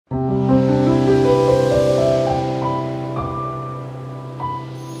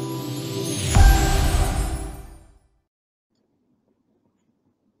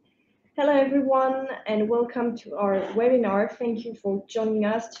everyone, and welcome to our webinar. Thank you for joining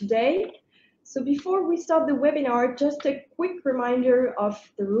us today. So before we start the webinar, just a quick reminder of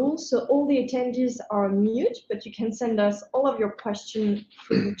the rules. So all the attendees are on mute, but you can send us all of your questions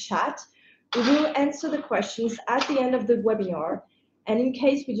through the chat. We will answer the questions at the end of the webinar. And in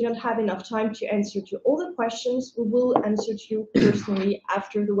case we do not have enough time to answer to all the questions, we will answer to you personally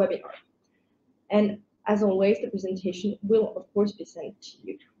after the webinar. And as always, the presentation will, of course, be sent to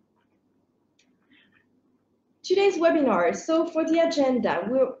you. Today's webinar. So for the agenda,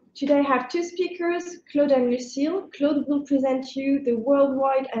 we'll today have two speakers, Claude and Lucille. Claude will present you the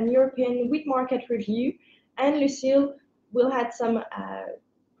worldwide and European wheat market review, and Lucille will add some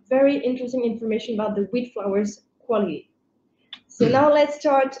very interesting information about the wheat flour's quality. So now let's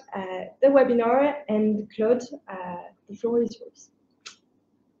start the webinar, and Claude, the floor is yours.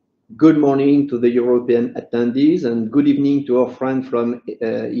 Good morning to the European attendees, and good evening to our friends from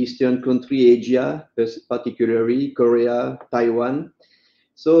Eastern country, Asia, particularly Korea, Taiwan.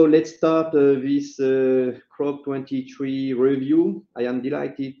 So let's start this Crop 23 review. I am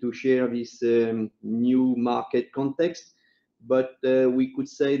delighted to share this new market context, but we could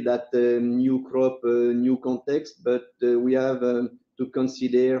say that new crop, new context, but we have to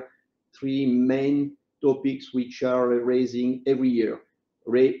consider three main topics which are raising every year.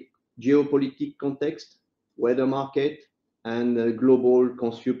 Geopolitical context, weather market, and global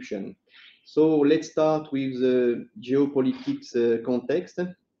consumption. So let's start with the geopolitics context.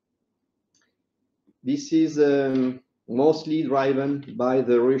 This is mostly driven by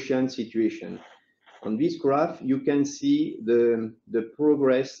the Russian situation. On this graph, you can see the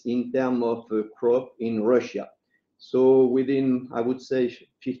progress in terms of crop in Russia. So within, I would say,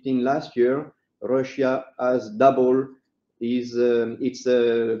 15 last year, Russia has doubled its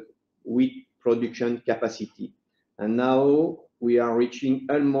wheat production capacity. And now we are reaching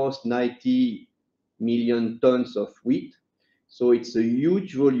almost 90 million tons of wheat. So it's a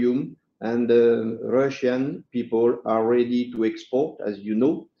huge volume, and Russian people are ready to export, as you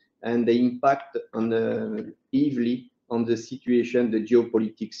know, and the impact on heavily on the situation, the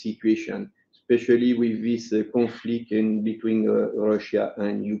geopolitical situation, especially with this conflict in between Russia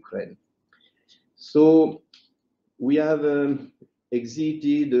and Ukraine. So we have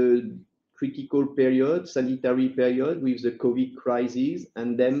exited a critical period, sanitary period with the COVID crisis,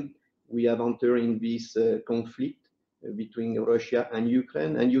 and then we have entered in this conflict between Russia and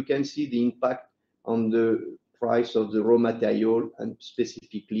Ukraine, and you can see the impact on the price of the raw material and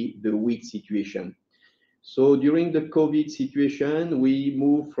specifically the wheat situation. So during the COVID situation, we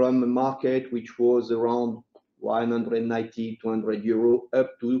moved from a market which was around 190, 200 euro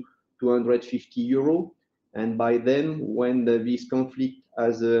up to 250 euro. And by then, when this conflict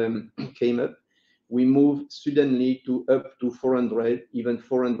has came up, we moved suddenly to up to 400, even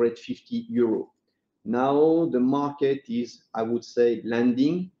 450 euro. Now the market is, I would say,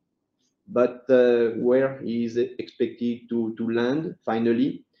 landing, but where is it expected to land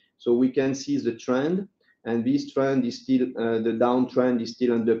finally? So we can see the trend, and this trend is still, the downtrend is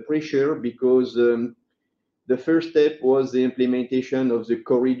still under pressure because the first step was the implementation of the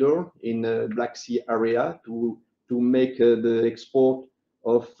corridor in the Black Sea area to make the export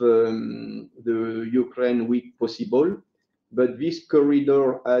of the Ukraine wheat possible. But this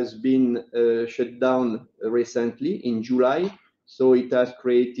corridor has been shut down recently in July, so it has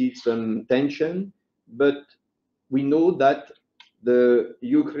created some tension. But we know that the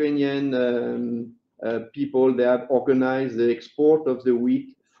Ukrainian people, they have organized the export of the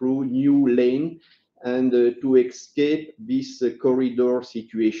wheat through new lane and to escape this corridor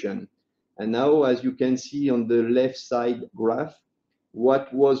situation. And now, as you can see on the left side graph,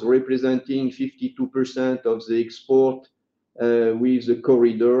 what was representing 52% of the export with the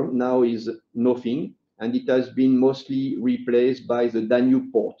corridor now is nothing, and it has been mostly replaced by the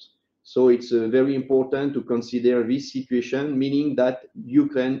Danube port. So it's very important to consider this situation, meaning that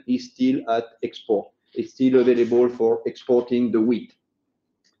Ukraine is still at export. It's still available for exporting the wheat.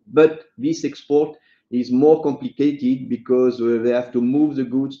 But this export is more complicated because they have to move the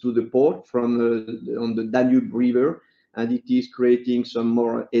goods to the port from on the Danube River, and it is creating some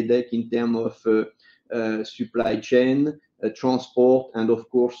more headache in terms of supply chain, transport, and of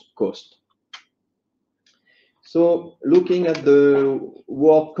course cost. So looking at the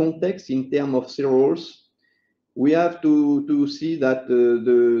world context in terms of cereals, we have to see that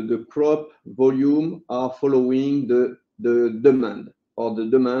the crop volume are following the demand, or the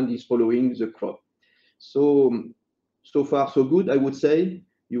demand is following the crop. So far so good, I would say.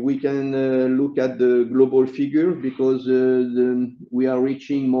 We can look at the global figure because we are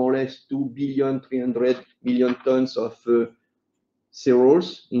reaching more or less 2,300,000,000 tons of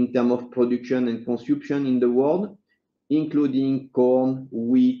cereals in terms of production and consumption in the world, including corn,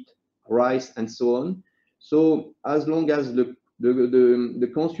 wheat, rice, and so on. So as long as the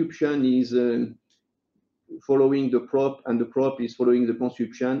consumption is following the crop and the crop is following the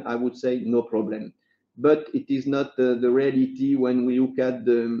consumption, I would say no problem. But it is not the reality when we look at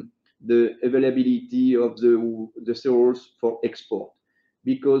the availability of the cereals for export,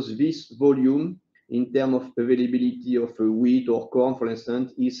 because this volume in terms of availability of wheat or corn, for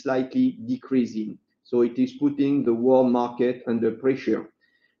instance, is slightly decreasing. So it is putting the world market under pressure.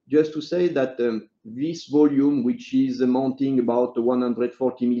 Just to say that this volume, which is amounting about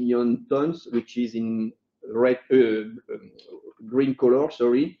 140 million tons, which is in red, green color,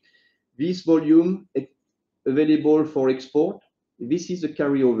 sorry, this volume available for export, this is a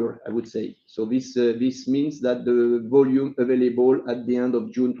carryover, I would say. So this means that the volume available at the end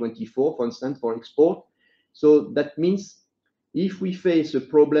of June 24, for instance, for export. So that means if we face a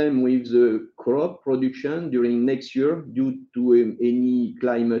problem with the crop production during next year due to any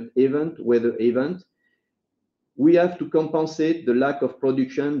climate event, weather event, we have to compensate the lack of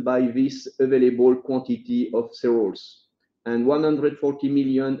production by this available quantity of cereals. And 140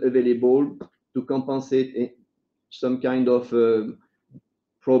 million available to compensate some kind of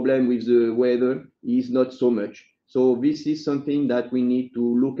problem with the weather is not so much. So this is something that we need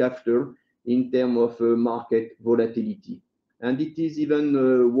to look after in terms of market volatility. And it is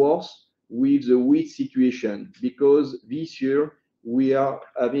even worse with the wheat situation, because this year we are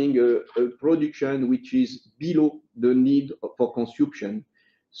having a production which is below the need for consumption.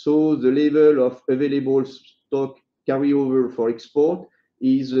 So the level of available stock carryover for export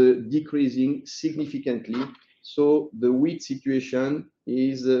is decreasing significantly. So the wheat situation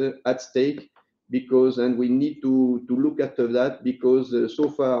is at stake, because, and we need to look after that, because so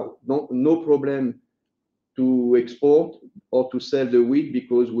far no problem to export or to sell the wheat,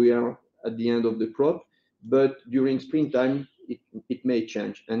 because we are at the end of the crop. But during springtime, it may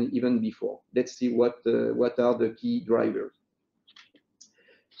change, and even before. Let's see what are the key drivers.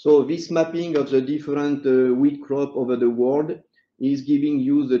 So this mapping of the different wheat crop over the world is giving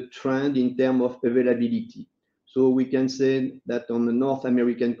you the trend in terms of availability. So we can say that on the North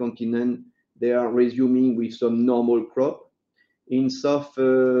American continent, they are resuming with some normal crop. In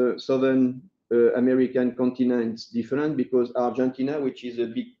Southern American continent, it's different, because Argentina, which is a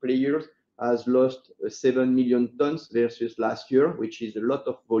big player, has lost 7 million tons versus last year, which is a lot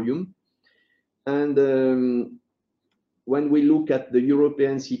of volume. And when we look at the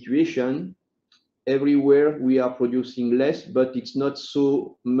European situation, everywhere we are producing less, but it's not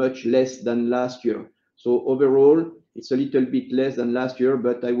so much less than last year. So overall, it's a little bit less than last year,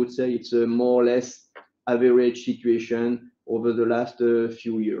 but I would say it's a more or less average situation over the last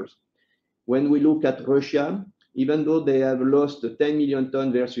few years. When we look at Russia, even though they have lost 10 million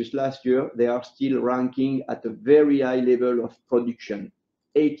tons versus last year, they are still ranking at a very high level of production,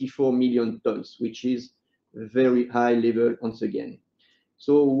 84 million tons, which is a very high level once again.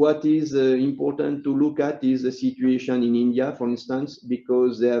 So what is important to look at is the situation in India, for instance,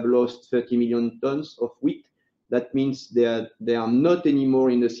 because they have lost 30 million tons of wheat. That means they are not anymore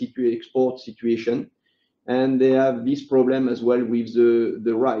in the export situation. And they have this problem as well with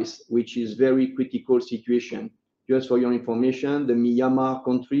the rice, which is very critical situation. Just for your information, the Myanmar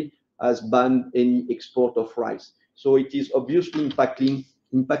country has banned any export of rice. So it is obviously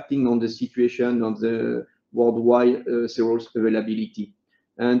impacting on the situation of the worldwide cereals availability.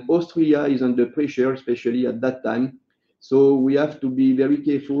 And Australia is under pressure, especially at that time. So we have to be very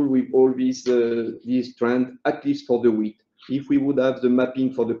careful with all these trends, at least for the wheat. If we would have the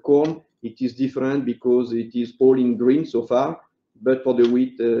mapping for the corn, it is different because it is all in green so far, but for the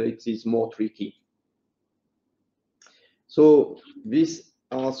wheat, it is more tricky. So these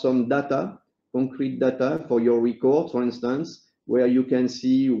are some data, concrete data for your record, for instance, where you can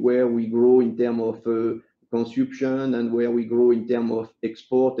see where we grow in terms of consumption and where we grow in terms of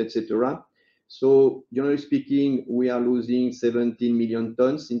export, etc. So generally speaking, we are losing 17 million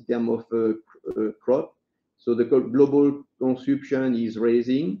tons in terms of crop. So the global consumption is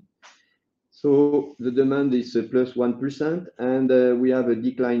rising. So the demand is plus 1%, and we have a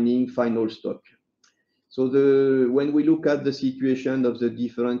declining final stock. So when we look at the situation of the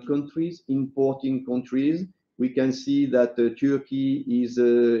different countries, importing countries, we can see that Turkey is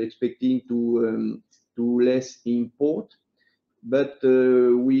expecting to less import, but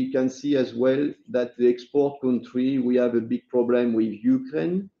we can see as well that the export country, we have a big problem with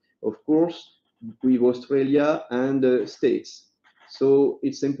Ukraine, of course, with Australia and States. So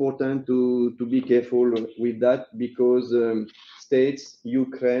it's important to be careful with that, because States,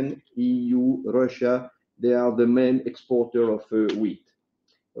 Ukraine, EU, Russia, they are the main exporter of wheat.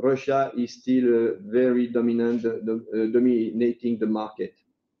 Russia is still very dominant, dominating the market.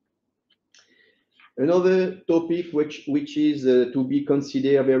 Another topic which is to be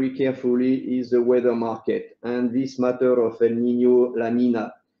considered very carefully is the weather market and this matter of El Nino, La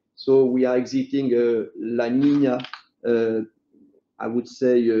Nina. So we are exiting a La Nina, I would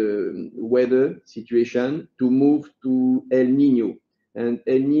say, weather situation to move to El Nino. And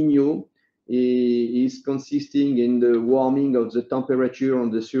El Nino is consisting in the warming of the temperature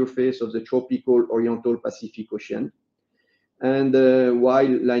on the surface of the tropical Oriental Pacific Ocean. And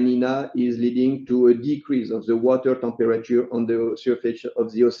while La Nina is leading to a decrease of the water temperature on the surface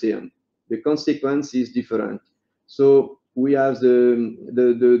of the ocean. The consequence is different. So we have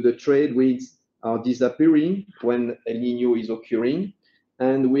the trade winds are disappearing when El Nino is occurring,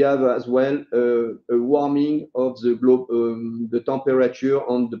 and we have as well a warming of the globe, the temperature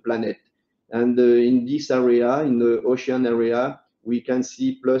on the planet. And in this area, in the ocean area, we can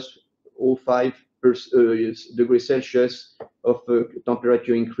see plus 0.5 degrees Celsius of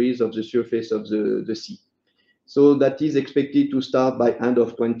temperature increase of the surface of the sea. So that is expected to start by end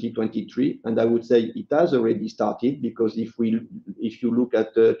of 2023, and I would say it has already started, because if you look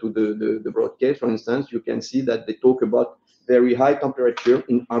at the broadcast, for instance, you can see that they talk about very high temperature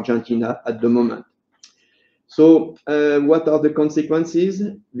in Argentina at the moment. So what are the consequences?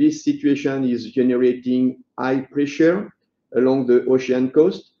 This situation is generating high pressure along the ocean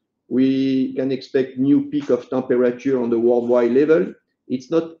coast. We can expect new peak of temperature on the worldwide level.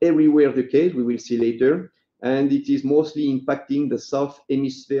 It's not everywhere the case, we will see later, and it is mostly impacting the South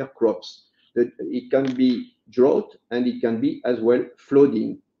Hemisphere crops. It can be drought and it can be as well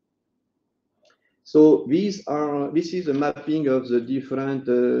flooding. So this is a mapping of the different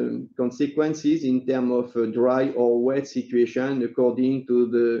consequences in terms of dry or wet situation according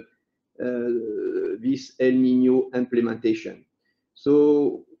to this El Nino implementation.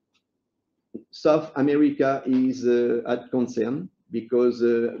 So South America is at concern because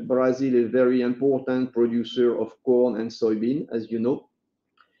Brazil is a very important producer of corn and soybean, as you know.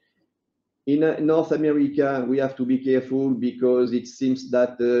 In North America, we have to be careful because it seems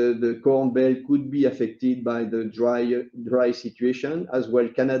that the Corn Belt could be affected by the dry situation, as well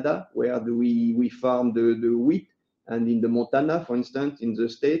Canada, where we farm the wheat, and in the Montana, for instance, in the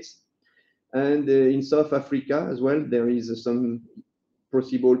States. And in South Africa as well, there is some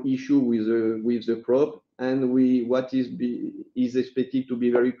possible issue with the crop, and what is expected to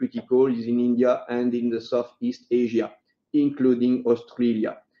be very critical is in India and in the Southeast Asia, including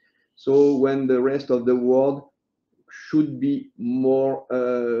Australia. So when the rest of the world should be more,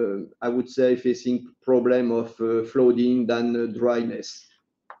 I would say, facing problem of flooding than dryness.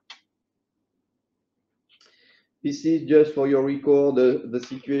 This is just for your record the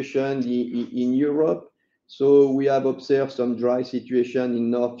situation in Europe. So we have observed some dry situation in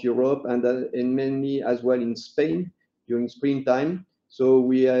North Europe and mainly as well in Spain during springtime. So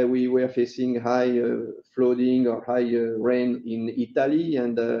we were facing high flooding or high rain in Italy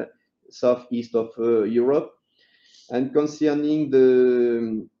and southeast of Europe. And concerning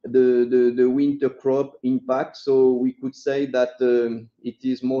the winter crop impact, so we could say that it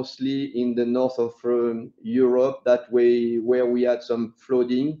is mostly in the north of Europe where we had some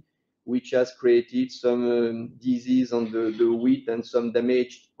flooding, which has created some disease on the wheat and some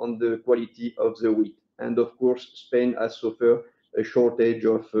damage on the quality of the wheat. And of course, Spain has suffered a shortage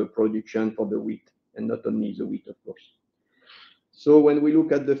of production for the wheat, and not only the wheat, of course. So when we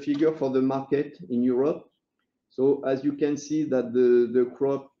look at the figure for the market in Europe, so as you can see that the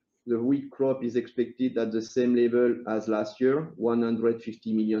wheat crop is expected at the same level as last year,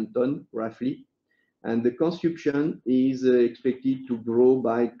 150 million tons roughly. And the consumption is expected to grow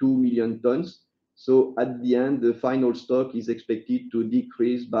by 2 million tons. So at the end, the final stock is expected to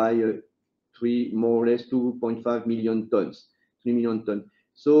decrease by more or less 2.5 million tons, 3 million tons.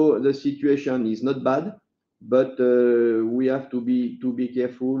 So the situation is not bad, but we have to be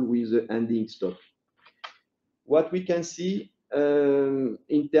careful with the ending stock. What we can see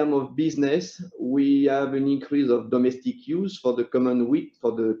in terms of business, we have an increase of domestic use for the common wheat,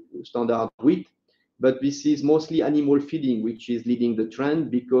 for the standard wheat, but this is mostly animal feeding, which is leading the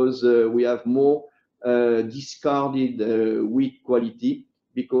trend because we have more discarded wheat quality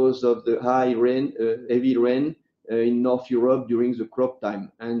because of the high rain, heavy rain in North Europe during the crop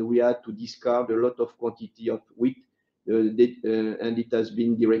time, and we had to discard a lot of quantity of wheat, and it has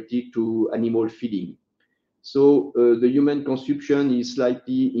been directed to animal feeding. So the human consumption is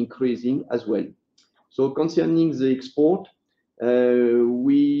slightly increasing as well. So concerning the export,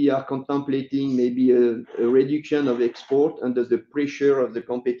 we are contemplating maybe a reduction of export under the pressure of the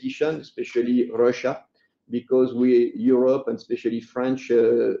competition, especially Russia, because Europe and especially French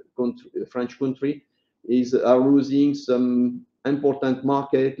country are losing some important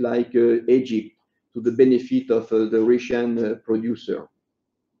market like Egypt to the benefit of the Russian producer.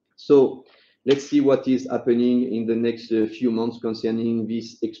 So let's see what is happening in the next few months concerning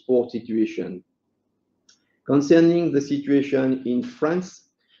this export situation. Concerning the situation in France,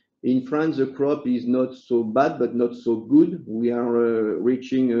 the crop is not so bad, but not so good. We are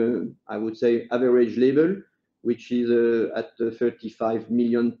reaching, I would say, average level, which is at 35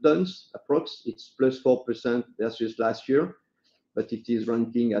 million tons approx. It's plus 4% versus last year, but it is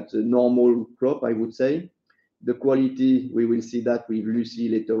ranking at a normal crop, I would say. The quality, we will see that with Lucie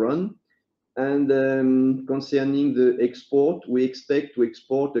later on. And concerning the export, we expect to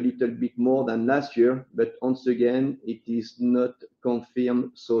export a little bit more than last year, but once again, it is not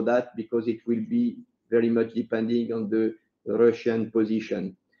confirmed so that because it will be very much depending on the Russian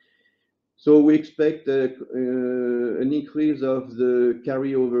position. So we expect an increase of the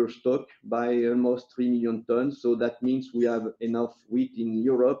carryover stock by almost 3 million tons. So that means we have enough wheat in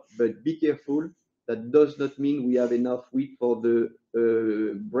Europe, but be careful, that does not mean we have enough wheat for the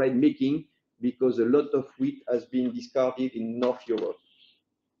bread making, because a lot of wheat has been discarded in North Europe.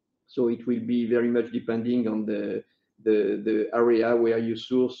 So it will be very much depending on the area where you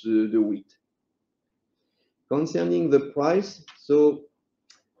source the wheat. Concerning the price, so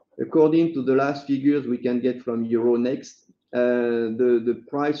according to the last figures we can get from Euronext, the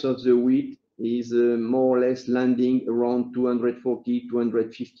price of the wheat is more or less landing around 240,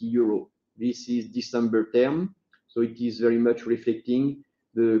 250 euro. This is December term, so it is very much reflecting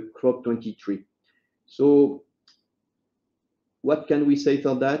the crop 23. So what can we say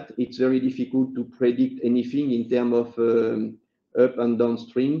for that? It's very difficult to predict anything in terms of up and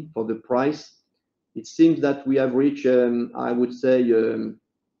downstream for the price. It seems that we have reached, I would say,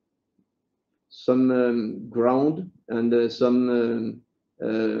 some ground and some,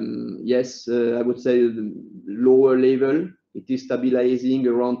 yes, I would say lower level. It is stabilizing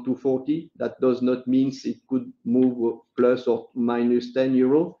around 240. That does not mean it could move plus or minus 10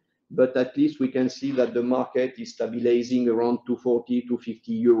 euro, but at least we can see that the market is stabilizing around 240,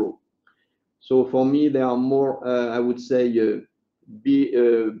 250 euro. So for me, there are more, I would say,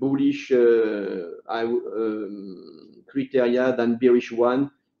 bullish criteria than bearish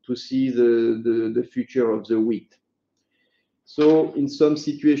one to see the future of the wheat. So in some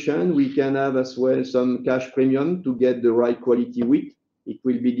situation, we can have as well some cash premium to get the right quality wheat. It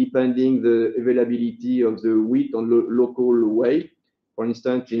will be depending the availability of the wheat on local way. For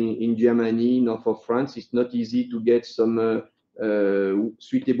instance, in Germany, north of France, it's not easy to get some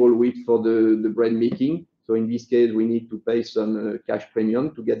suitable wheat for the bread making. So in this case, we need to pay some cash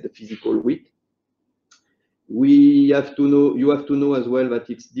premium to get the physical wheat. We have to know, you have to know as well that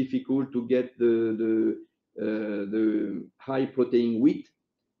it's difficult to get the high protein wheat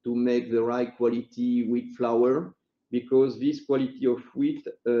to make the right quality wheat flour, because this quality of wheat,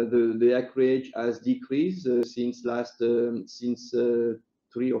 the acreage has decreased since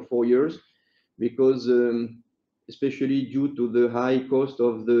 3 or 4 years, because especially due to the high cost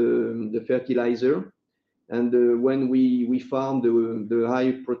of the fertilizer. And when we farm the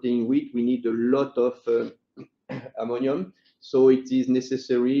high protein wheat, we need a lot of ammonium. So it is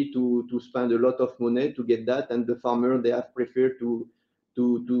necessary to spend a lot of money to get that, and the farmer, they have preferred to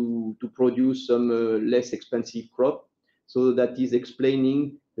produce some less expensive crop. So that is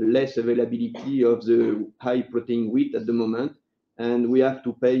explaining less availability of the high protein wheat at the moment, and we have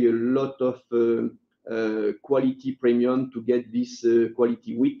to pay a lot of quality premium to get this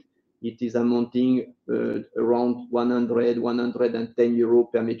quality wheat. It is amounting around 100, 110 euro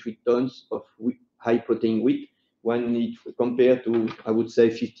per metric tons of high protein wheat, when it compared to, I would say,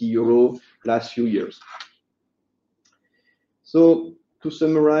 50 euro last few years. So to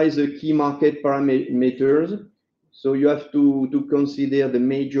summarize the key market parameters, so you have to consider the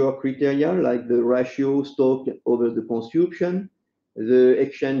major criteria like the ratio stock over the consumption, the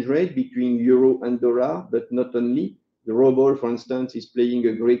exchange rate between euro and dollar, but not only. The ruble, for instance, is playing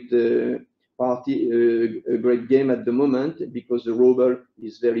a great a great game at the moment, because the ruble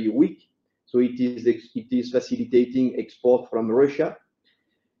is very weak. So it is facilitating export from Russia.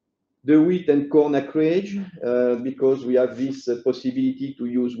 The wheat and corn acreage, because we have this possibility to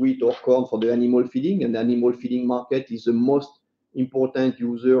use wheat or corn for the animal feeding, and the animal feeding market is the most important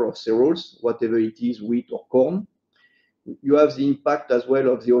user of cereals, whatever it is, wheat or corn. You have the impact as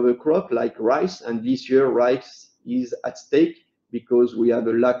well of the other crop like rice, and this year rice is at stake because we have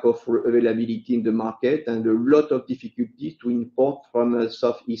a lack of availability in the market and a lot of difficulties to import from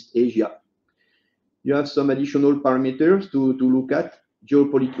Southeast Asia. You have some additional parameters to look at.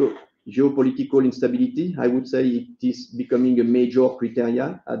 Geopolitical geopolitical instability. I would say it is becoming a major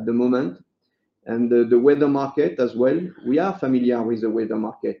criteria at the moment. And the weather market as well. We are familiar with the weather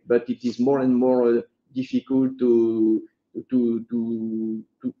market, but it is more and more difficult to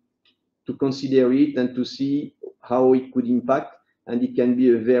consider it and to see how it could impact, and it can be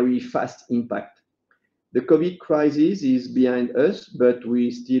a very fast impact. The COVID crisis is behind us, but we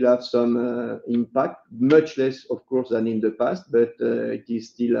still have some impact, much less, of course, than in the past, but it is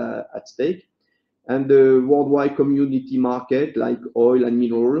still at stake. And the worldwide commodity market, like oil and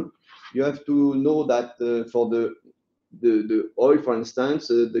mineral, you have to know that for the oil, for instance,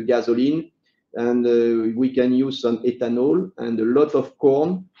 the gasoline, and we can use some ethanol, and a lot of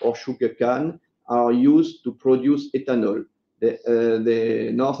corn or sugarcane are used to produce ethanol.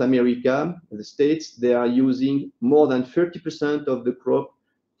 The North America, the States, they are using more than 30% of the crop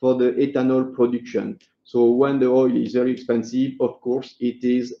for the ethanol production. So when the oil is very expensive, of course, it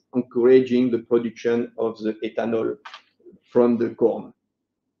is encouraging the production of the ethanol from the corn,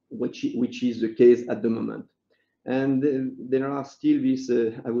 which is the case at the moment. And there are still this,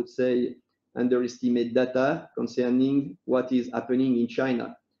 I would say, underestimated data concerning what is happening in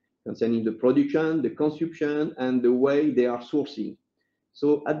China, concerning the production, the consumption, and the way they are sourcing.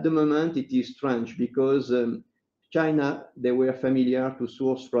 So at the moment, it is strange because China, they were familiar to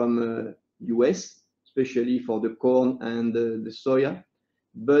source from US, especially for the corn and the soya,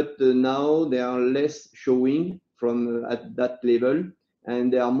 but now they are less showing from at that level,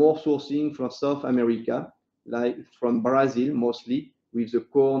 and they are more sourcing from South America, like from Brazil mostly, with the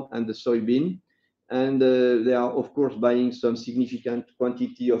corn and the soybean. And they are, of course, buying some significant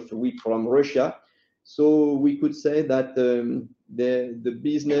quantity of wheat from Russia. So we could say that the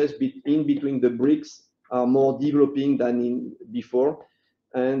business in between the BRICS are more developing than before.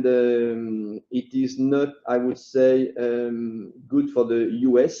 And it is not, I would say, good for the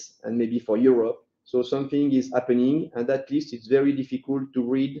US and maybe for Europe. So something is happening, and at least it's very difficult to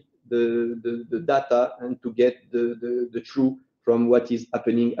read the data and to get the truth from what is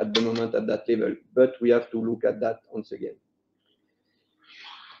happening at the moment at that level. But we have to look at that once again.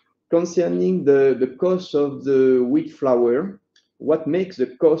 Concerning the cost of the wheat flour, what makes the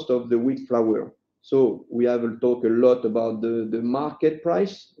cost of the wheat flour? So we have talked a lot about the market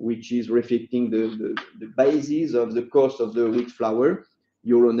price, which is reflecting the basis of the cost of the wheat flour.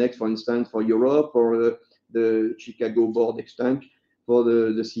 Euronext, for instance, for Europe, or the Chicago Board Exchange for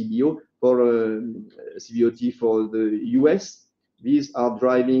the CBO, for CBOT for the US. These are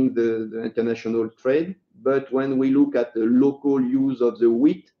driving the international trade. But when we look at the local use of the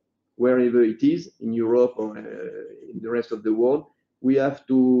wheat, wherever it is, in Europe or in the rest of the world, we have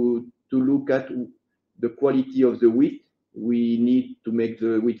to look at the quality of the wheat we need to make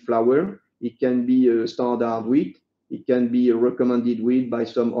the wheat flour. It can be a standard wheat. It can be a recommended wheat by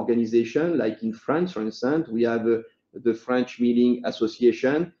some organization, like in France, for instance. We have the French Milling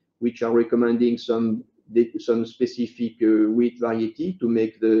Association, which are recommending some specific wheat variety to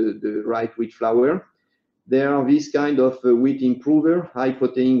make the right wheat flour. There are this kind of wheat improver, high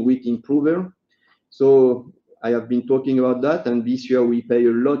protein wheat improver. So I have been talking about that, and this year we pay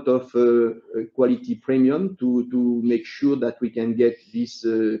a lot of quality premium to make sure that we can get this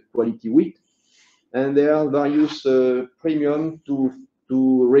quality wheat. And there are various premium to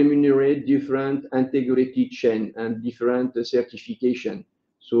remunerate different integrated chain and different certification.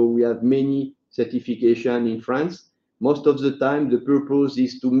 So we have many certification in France. Most of the time, the purpose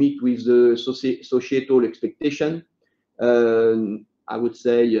is to meet with the societal expectation. I would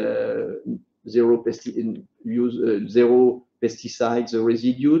say zero pesticides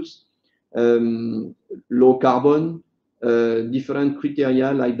residues, low carbon, different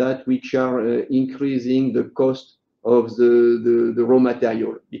criteria like that, which are increasing the cost of the raw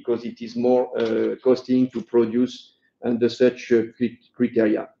material, because it is more costing to produce under such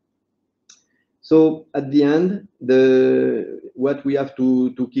criteria. So at the end, what we have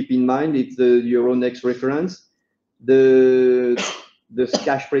to keep in mind is the Euronext reference, the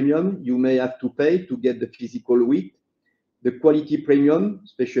cash premium you may have to pay to get the physical wheat, the quality premium,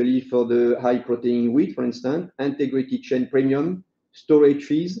 especially for the high protein wheat, for instance, integrated chain premium, storage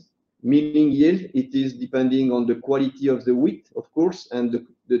fees, milling yield. It is depending on the quality of the wheat, of course, and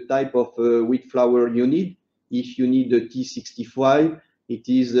the type of wheat flour you need. If you need the T65, it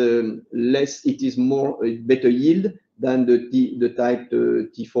is less. It is more better yield than the type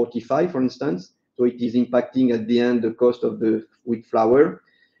T45, for instance. So it is impacting at the end the cost of the wheat flour.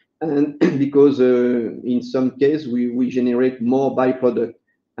 And because in some case we generate more byproduct,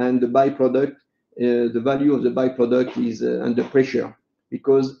 and the byproduct, the value of the byproduct is under pressure,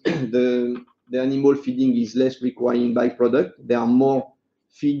 because the animal feeding is less requiring byproduct. There are more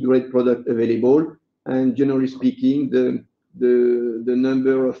feed grade product available, and generally speaking, the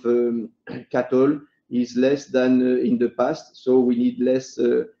number of cattle is less than in the past, so we need less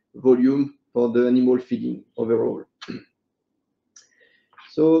volume for the animal feeding overall.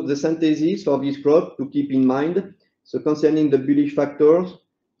 So the synthesis for this crop to keep in mind. So concerning the bullish factors,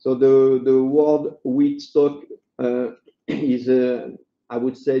 so the world wheat stock is, I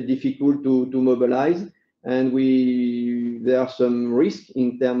would say, difficult to mobilize, and there are some risk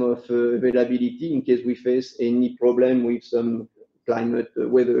in terms of availability in case we face any problem with some climate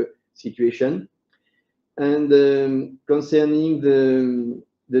weather situation. And concerning the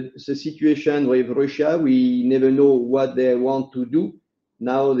situation with Russia, we never know what they want to do.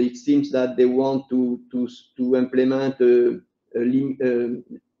 Now it seems that they want to implement a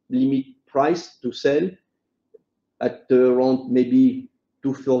limit price to sell at around maybe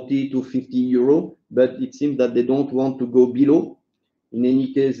 240 to 50 euro, but it seems that they don't want to go below. In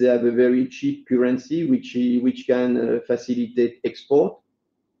any case, they have a very cheap currency which can facilitate export.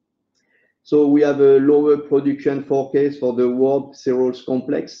 So we have a lower production forecast for the world cereals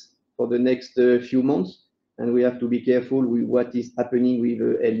complex for the next few months, and we have to be careful with what is happening with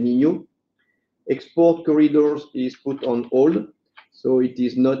El Nino. Export corridors is put on hold, so it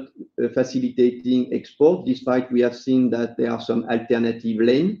is not facilitating export, despite we have seen that there are some alternative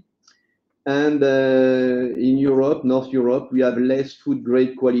lanes. And in Europe, North Europe, we have less food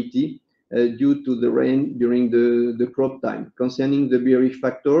grade quality due to the rain during the crop time. Concerning the bearish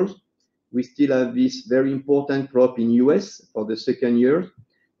factors, we still have this very important crop in US for the second year,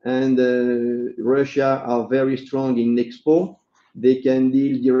 and Russia are very strong in export. They can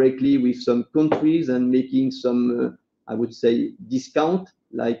deal directly with some countries and making some, I would say, discount.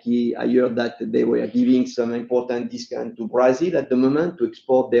 Like I heard that they were giving some important discount to Brazil at the moment to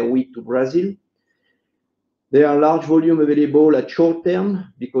export their wheat to Brazil. There are large volume available at short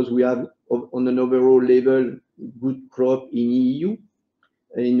term because we have on an overall level good crop in EU,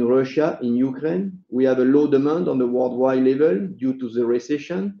 in Russia, in Ukraine. We have a low demand on the worldwide level due to the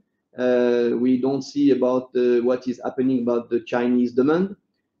recession. We don't see about what is happening about the Chinese demand.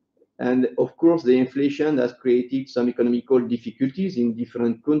 And of course, the inflation has created some economical difficulties in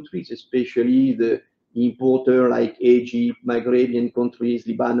different countries, especially the importer like Egypt, Maghrebian countries,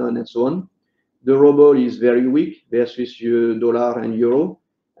 Lebanon, and so on. The ruble is very weak versus dollar and euro.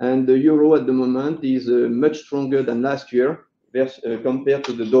 And the euro at the moment is much stronger than last year compared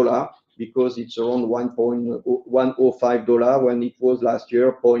to the dollar, because it's around $1.105 when it was last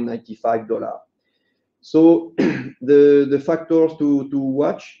year $0.95. So the factors to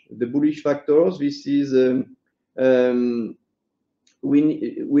watch, the bullish factors, this is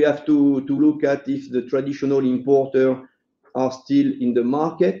we have to look at if the traditional importer are still in the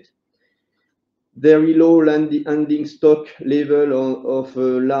market. Very low ending stock level of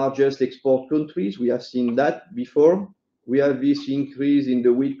largest export countries. We have seen that before. We have this increase in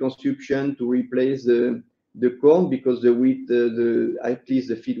the wheat consumption to replace the corn, because the wheat, at least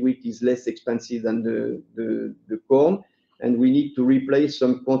the feed wheat, is less expensive than the corn, and we need to replace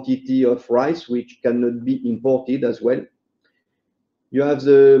some quantity of rice which cannot be imported as well. You have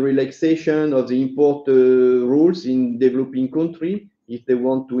the relaxation of the import rules in developing country. If they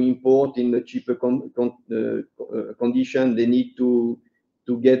want to import in a cheaper condition, they need to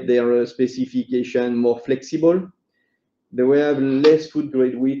get their specification more flexible. They will have less food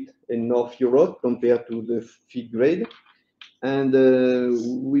grade wheat in North Europe compared to the feed grade, and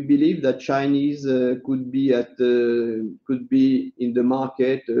we believe that Chinese could be in the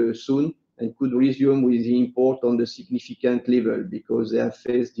market soon and could resume with the import on the significant level, because they have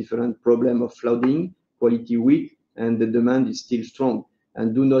faced different problem of flooding, quality wheat, and the demand is still strong.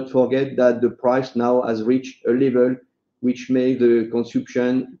 And do not forget that the price now has reached a level which made the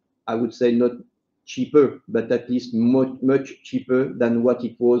consumption, I would say, not cheaper, but at least much cheaper than what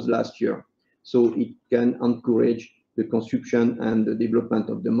it was last year. So it can encourage the consumption and the development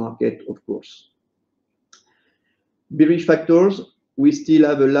of the market, of course. Bearish factors, we still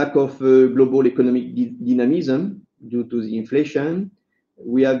have a lack of global economic dynamism due to the inflation.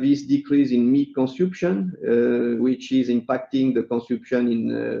 We have this decrease in meat consumption, which is impacting the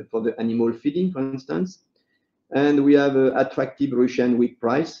consumption for the animal feeding, for instance. And we have an attractive Russian wheat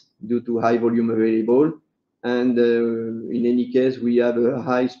price due to high volume available. And in any case, we have a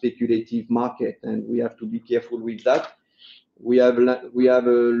high speculative market, and we have to be careful with that. We have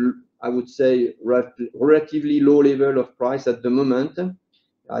I would say, relatively low level of price at the moment.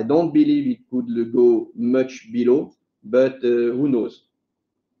 I don't believe it could go much below, but who knows?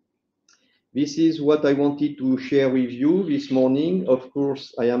 This is what I wanted to share with you this morning. Of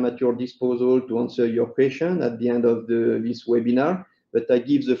course, I am at your disposal to answer your question at the end of this webinar. but I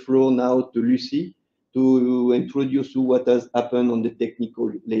give the floor now to Lucy to introduce you what has happened on the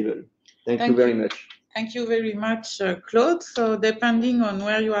technical level. Thank you very much. Thank you very much, Claude. So depending on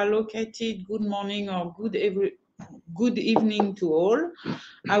where you are located, good morning or good evening to all.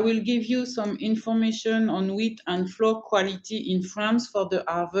 I will give you some information on wheat and flour quality in France for the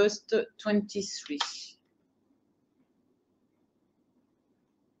harvest 23.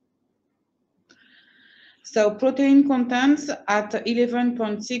 So protein contents at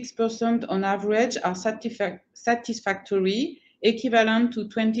 11.6% on average are satisfactory, equivalent to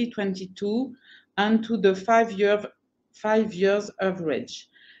 2022 and to the 5 years average.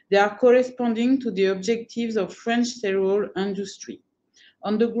 They are corresponding to the objectives of French cereal industry.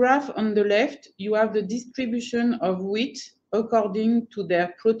 On the graph on the left, you have the distribution of wheat according to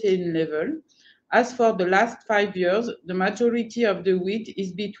their protein level. As for the last 5 years, the majority of the wheat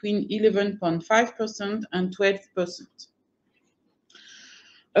is between 11.5% and 12%.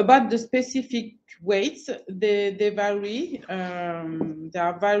 About the specific weights, they vary. They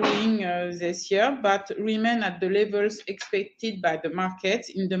are varying this year, but remain at the levels expected by the market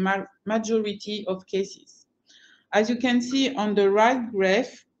in the majority of cases. As you can see on the right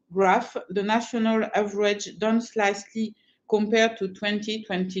graph, the national average down slightly compared to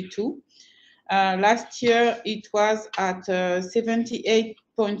 2022. Last year, it was at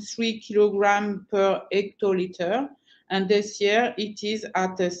 78.3 kilogram per hectoliter, and this year it is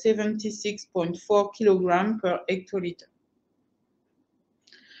at 76.4 kilogram per hectoliter.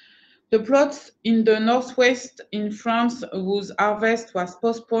 The plots in the northwest in France, whose harvest was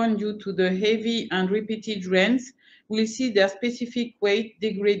postponed due to the heavy and repeated rains, will see their specific weight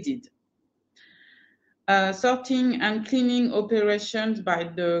degraded. Sorting and cleaning operations by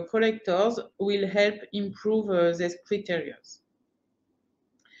the collectors will help improve these criteria.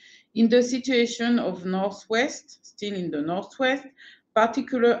 In the situation of Northwest, still in the Northwest,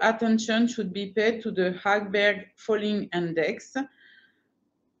 particular attention should be paid to the Hagberg Falling Index,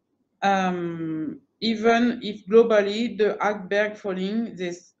 even if globally the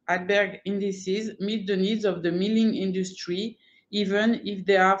these Hagberg indices meet the needs of the milling industry, even if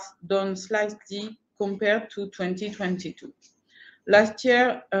they are down slightly compared to 2022. Last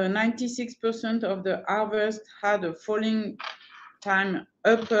year, 96% of the harvest had a falling time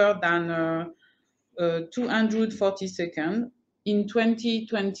upper than 240 seconds. In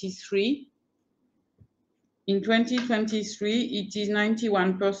 2023, it is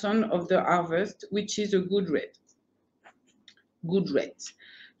 91% of the harvest, which is a good rate.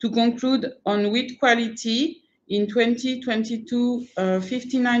 To conclude on wheat quality, in 2022,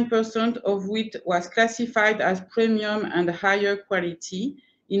 59% of wheat was classified as premium and higher quality.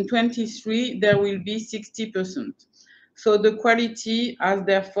 In 23, there will be 60%. So the quality has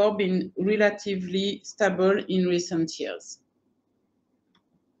therefore been relatively stable in recent years.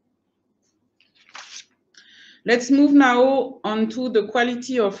 Let's move now on to the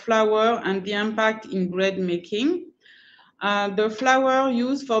quality of flour and the impact in bread making. The flour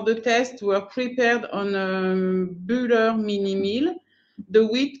used for the test were prepared on a Bühler mini mill. The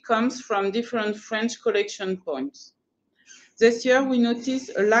wheat comes from different French collection points. This year, we noticed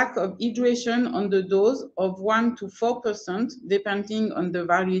a lack of hydration on the dose of 1 to 4%, depending on the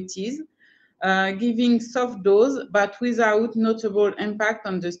varieties, giving soft dose, but without notable impact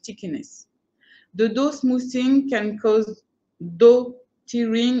on the stickiness. The dough smoothing can cause dough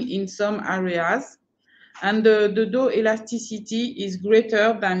tearing in some areas, and the dough elasticity is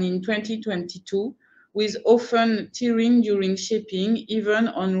greater than in 2022, with often tearing during shaping, even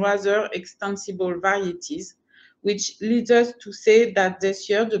on rather extensible varieties, which leads us to say that this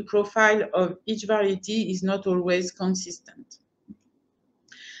year the profile of each variety is not always consistent.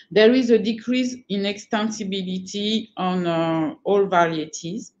 There is a decrease in extensibility on all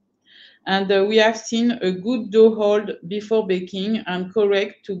varieties, and we have seen a good dough hold before baking and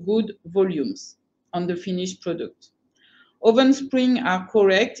correct to good volumes on the finished product. Oven spring are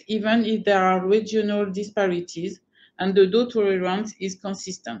correct, even if there are regional disparities, and the dough tolerance is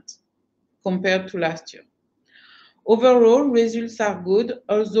consistent compared to last year. Overall, results are good,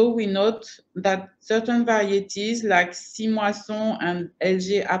 although we note that certain varieties like Cimoisson and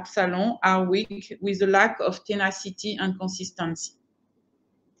LG Absalon are weak with a lack of tenacity and consistency.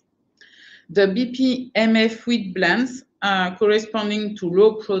 The BPMF wheat blends corresponding to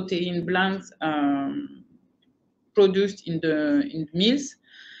low protein blends produced in the mills,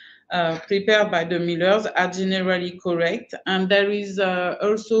 prepared by the millers, are generally correct, and there is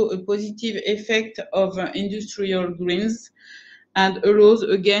also a positive effect of industrial grains and allows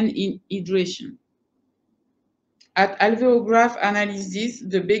again in hydration. At alveograph analysis,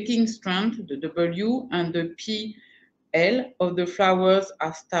 the baking strength, the W, and the P L of the flowers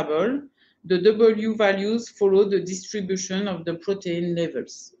are stable, the W values follow the distribution of the protein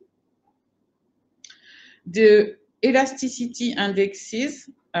levels. The elasticity indexes,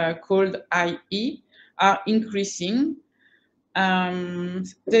 called IE, are increasing.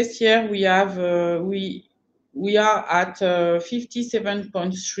 This year we have we are at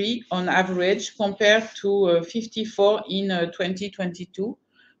 57.3 on average compared to 54 in 2022,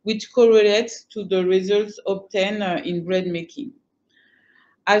 which correlates to the results obtained in bread making.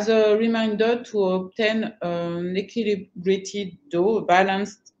 As a reminder, to obtain an equilibrated dough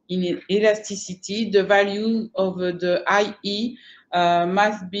balanced in elasticity, the value of the IE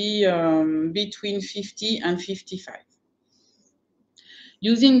must be between 50 and 55.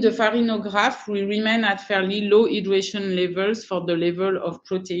 Using the farinograph, we remain at fairly low hydration levels for the level of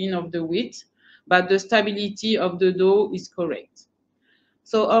protein of the wheat, but the stability of the dough is correct.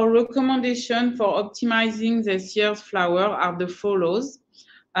 So our recommendation for optimizing this year's flour are the follows.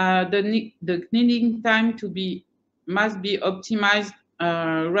 The kneading time must be optimized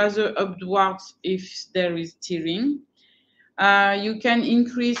rather upwards if there is tearing. You can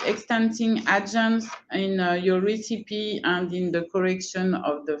increase extending agents in your recipe and in the correction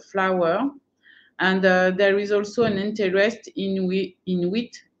of the flour. And there is also an interest in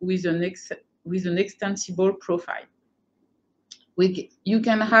wheat with an extensible profile. You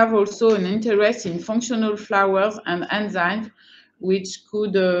can have also an interest in functional flours and enzymes, which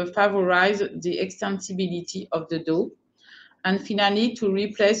could favorize the extensibility of the dough. And finally, to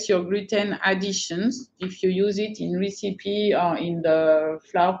replace your gluten additions, if you use it in recipe or in the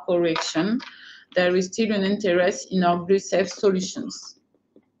flour correction, there is still an interest in our GluSafe solutions.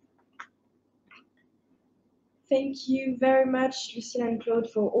 Thank you very much, Lucille and Claude,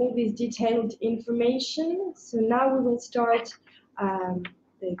 for all this detailed information. So now we will start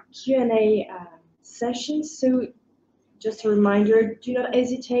the Q&A session. So just a reminder, do not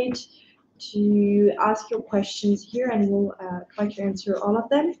hesitate to ask your questions here and we'll try to answer all of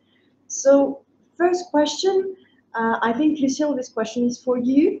them. So first question, I think, Lucille, this question is for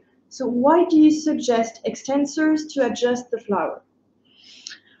you. So why do you suggest extensors to adjust the flour?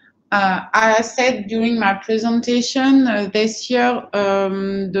 I said during my presentation, this year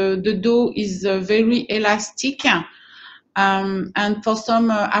the dough is very elastic. And for some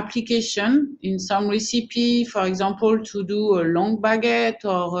application, in some recipe, for example, to do a long baguette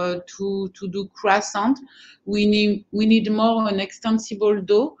or to do croissant, we need more an extensible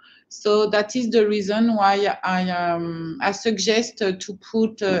dough. So that is the reason why I suggest to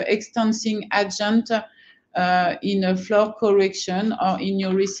put extensing agent in a flour correction or in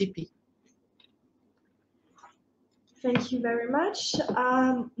your recipe. Thank you very much.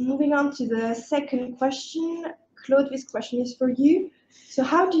 Moving on to the second question. Claude, this question is for you. So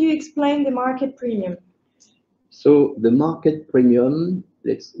how do you explain the market premium? So the market premium,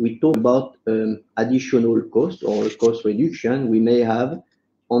 we talk about additional cost or cost reduction we may have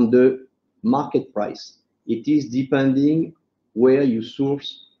on the market price. It is depending where you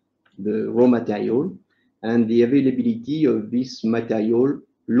source the raw material and the availability of this material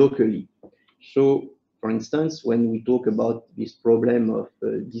locally. So, for instance, when we talk about this problem of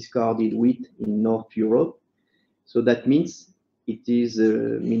discarded wheat in North Europe, so that means it is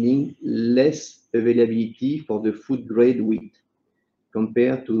meaning less availability for the food grade wheat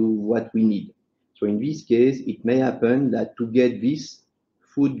compared to what we need. So in this case, it may happen that to get this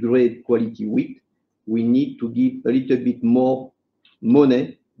food grade quality wheat, we need to give a little bit more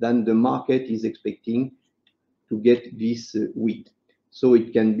money than the market is expecting to get this wheat. So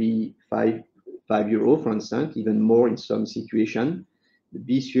it can be 5 euros, for instance, even more in some situation.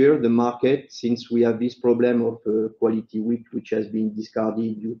 This year, the market, since we have this problem of quality wheat, which has been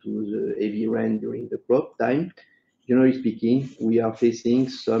discarded due to the heavy rain during the crop time, generally speaking, we are facing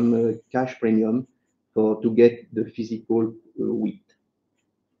some cash premium to get the physical wheat.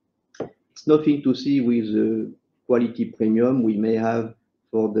 It's nothing to see with the quality premium we may have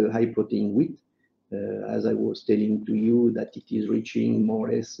for the high protein wheat. As I was telling to you, that it is reaching more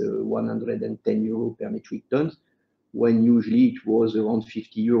or less 110 euro per metric ton, when usually it was around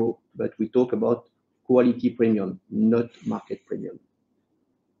 50 euro. But we talk about quality premium, not market premium.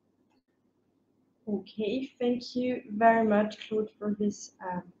 Okay, thank you very much, Claude, for this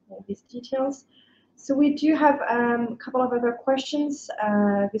all these details. So we do have a couple of other questions.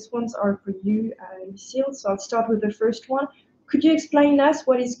 These ones are for you, Lucille. So I'll start with the first one. Could you explain us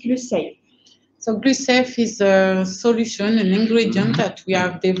what is GluSafe? So GluSafe is a solution, an ingredient that we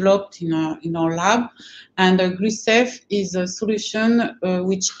have developed in our lab. And GluSafe is a solution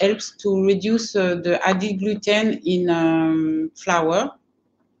which helps to reduce the added gluten in flour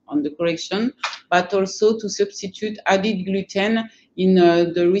on the correction, but also to substitute added gluten in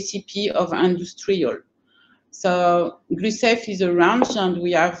the recipe of industrial. So Glusafe is a range, and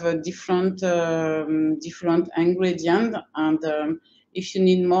we have different ingredients. And if you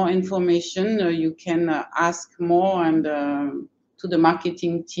need more information, you can ask more and to the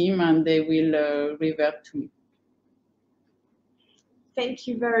marketing team, and they will revert to me. Thank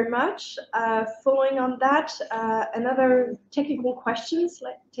you very much. Following on that, another technical question.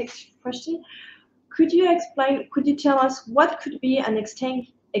 Could you tell us what could be an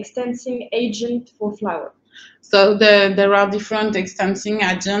extensing agent for flour? So there are different extensing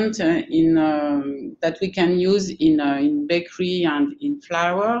agents that we can use in bakery and in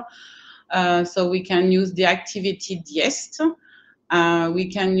flour. So we can use the activated yeast. We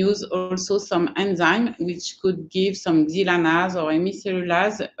can use also some enzyme which could give some xylanase or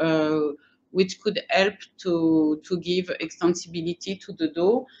hemicellulase, which could help to give extensibility to the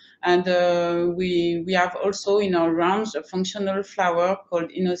dough. And we have also in our range a functional flour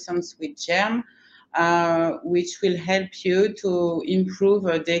called Innocent Sweet Germ, which will help you to improve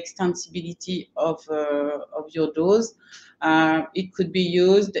the extensibility of your doughs. It could be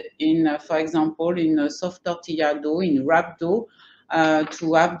used in, for example, in a soft tortilla dough, in wrap dough,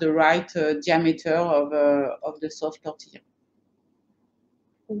 to have the right diameter of the soft tortilla.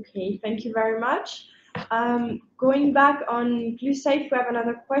 Okay, thank you very much. Going back on Glusafe, we have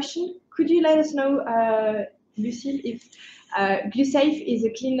another question. Could you let us know, Lucille, if Glusafe is a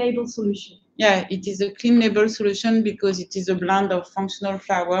clean label solution? Yeah, it is a clean label solution because it is a blend of functional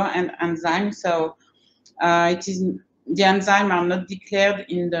flour and enzyme. So the enzymes are not declared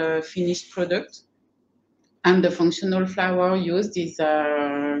in the finished product, and the functional flour used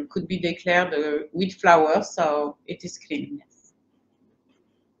could be declared wheat flour, so it is clean. Yes.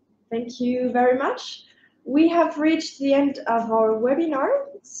 Thank you very much. We have reached the end of our webinar.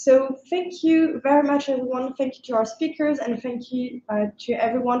 So thank you very much, everyone. Thank you to our speakers, and thank you to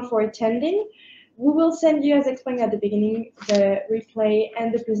everyone for attending. We will send you, as explained at the beginning, the replay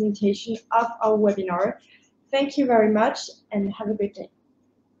and the presentation of our webinar. Thank you very much, and have a great day.